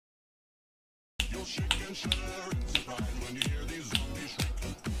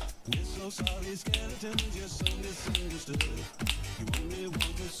Sorry, skeleton, you're so misunderstood. You only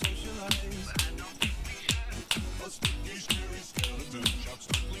want to socialize. A spooky, scary skeleton shouts,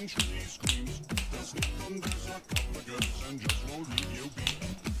 tickling, shrilly screams. They'll sneak under sarcophagus and just won't leave you be.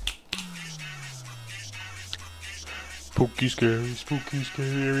 Spooky, scary,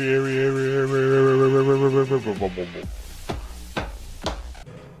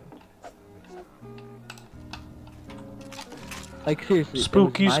 Like seriously,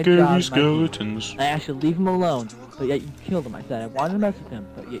 spooky, scary skeletons. I asked you to leave him alone, but yet you killed him. I said I wanted to mess with him,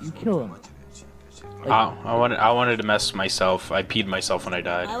 but yet you killed him. Like, I wanted to mess myself. I peed myself when I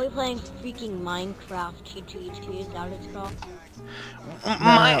died. Why are we playing freaking Minecraft TTT? Is that what it's called?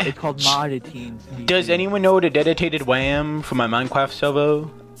 no, it's called modded teams. Does anyone know the dedicated WAM for my Minecraft server?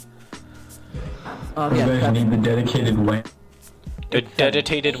 Yeah, need the dedicated WAM. The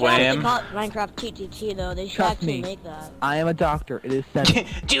dedicated WAM. They call it Minecraft TTT though. They should Trust actually me. make that. I am a doctor. It is sent.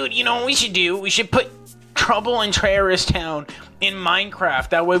 Dude, you know what we should do? We should put Trouble in Terrorist Town in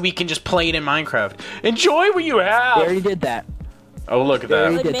Minecraft. That way we can just play it in Minecraft. Enjoy what you have. They already did that. Oh, look at They that.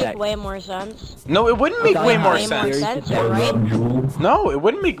 already It would did make that. way more sense. No, it wouldn't make way more sense. Right? No, it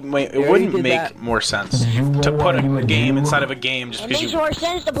wouldn't make more sense to put a game inside of a game just It because makes you. more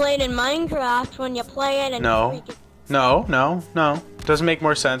sense to play it in Minecraft when you play it and No. No. Doesn't make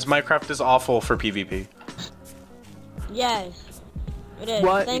more sense. Minecraft is awful for PvP. Yes. It is.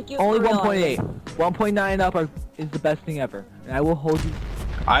 What? Thank you. Only for 1.8. realizing. 1.9 up is the best thing ever, and I will hold you.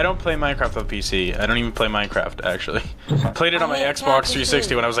 I don't play Minecraft on PC. I don't even play Minecraft, actually. Played it on my I hate Xbox Minecraft 360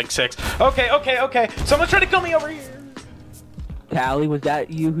 too. when I was like 6. Okay. Someone's trying to kill me over here. Tally, was that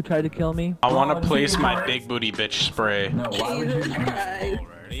you who tried to kill me? I want to place my big booty bitch spray. No, why would you?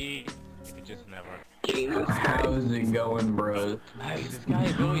 Already? You could just never. How's it going, bro? Hey, this guy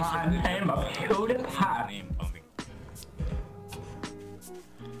is really My name is PewDiePie. name bumping.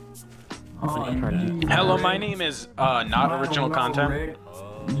 Hello, my name is not original content.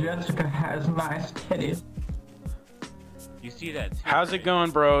 Jessica has nice titties. You see that? How's it going,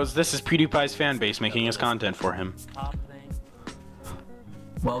 bros? This is PewDiePie's fan base making his content for him. Top thing.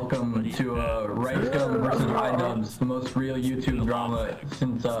 Welcome to Rightstone versus iDubbbz, the most real YouTube drama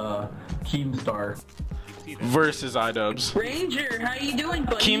since Keemstar. Versus iDubbbz. Ranger, how you doing,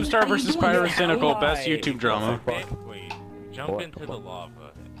 buddy? Keemstar versus Pyrocynical, best YouTube drama. Wait, jump into the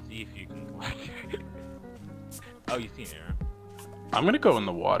lava and see if you can. Oh, you seen it, huh? I'm gonna go in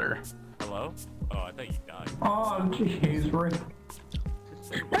the water. Hello? Oh, I thought you died. Oh, jeez, Rick.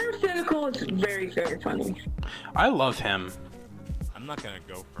 Pyrocynical is very, very funny. I love him. I'm not gonna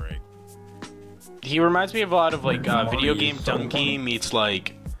go for it. He reminds me of a lot of like video game donkey meets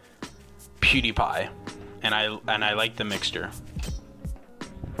like PewDiePie, and I like the mixture.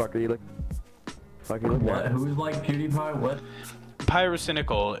 Fuck are you look? What? Who's like PewDiePie? What?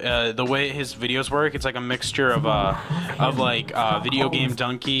 Pyrocynical, the way his videos work, it's like a mixture of like video game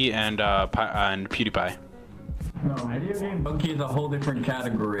donkey and PewDiePie. No, video game monkey is a whole different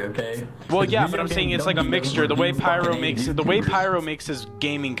category, okay? Well, yeah, Video but I'm game saying it's like a donkey mixture. The doesn't way review Pyro fucking makes YouTubers. his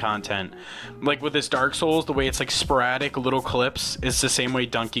gaming content, like with his Dark Souls, the way it's like sporadic little clips, is the same way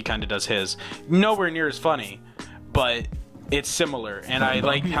Donkey kind of does his. Nowhere near as funny, but it's similar, and I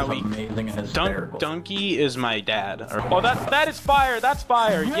like how he. Amazing and hysterical. Donkey is my dad. Oh, that is fire! That's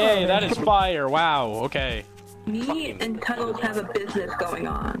fire! Yay! That is fire! Wow. Okay. Me and Tunnels have a business going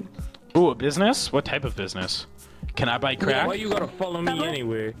on. Ooh, a business? What type of business? Can I buy crack? Why you gotta follow me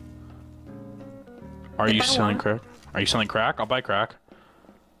anyway? Are you selling crack? Are you selling crack? I'll buy crack.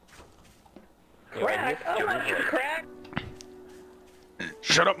 Crack? I'm not your crack.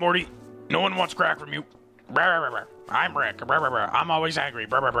 Shut up, Morty. No one wants crack from you. I'm Rick. I'm always angry.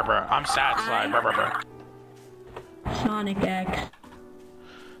 I'm satisfied. Sonic X.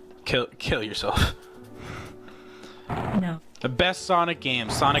 Kill yourself. No. The best Sonic game,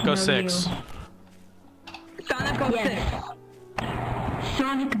 Sonic 06. Sonic 06.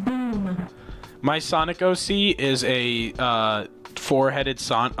 Sonic Boom. My Sonic OC is a four-headed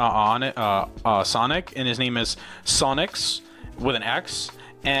Sonic, and his name is Sonics with an X,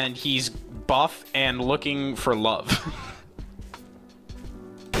 and he's buff and looking for love.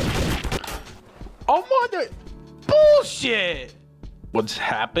 Oh mother bullshit! What's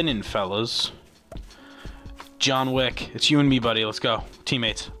happening, fellas? John Wick, it's you and me, buddy. Let's go,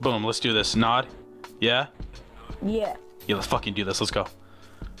 teammates. Boom, let's do this. Nod. Yeah. Yeah. Yeah, let's fucking do this. Let's go.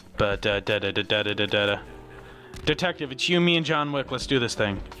 Detective, it's you, me, and John Wick. Let's do this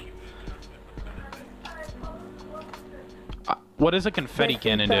thing. What does a confetti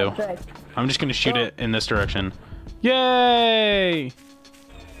cannon do? I'm just gonna shoot it in this direction. Yay!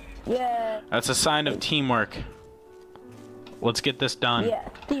 Yeah. That's a sign of teamwork. Let's get this done. Yeah,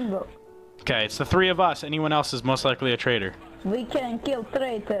 teamwork. Okay, it's the three of us. Anyone else is most likely a traitor. We can kill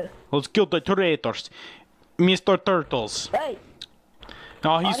traitors. Let's kill the traitors. Mr. Turtles. Hey.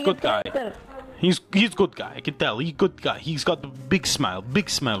 Oh, he's a Are good you guy. traitor? He's good guy. I can tell. He's a good guy. He's got a big smile,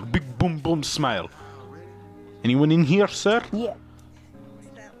 big boom boom smile. Anyone in here, sir? Yeah.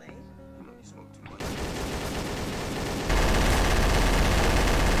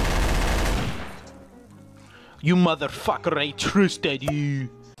 You motherfucker, I trusted you.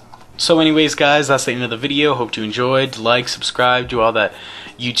 So anyways, guys, that's the end of the video. Hope you enjoyed. Like, subscribe, do all that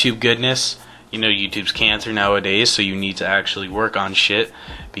YouTube goodness. You know YouTube's cancer nowadays, so you need to actually work on shit.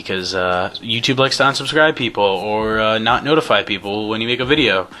 Because YouTube likes to unsubscribe people or not notify people when you make a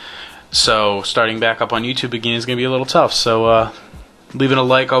video. So starting back up on YouTube again is going to be a little tough. So leaving a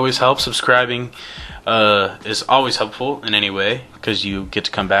like always helps. Subscribing is always helpful in any way, because you get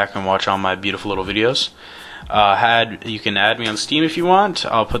to come back and watch all my beautiful little videos. You can add me on Steam if you want.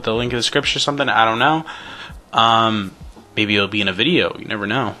 I'll put the link in the description or something. I don't know. Maybe it'll be in a video. You never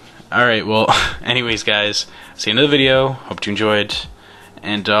know. Alright, well, anyways, guys, that's the end of the video. Hope you enjoyed.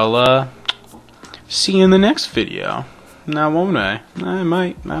 And I'll see you in the next video. Now, won't I? I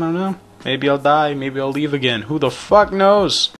might. I don't know. Maybe I'll die. Maybe I'll leave again. Who the fuck knows?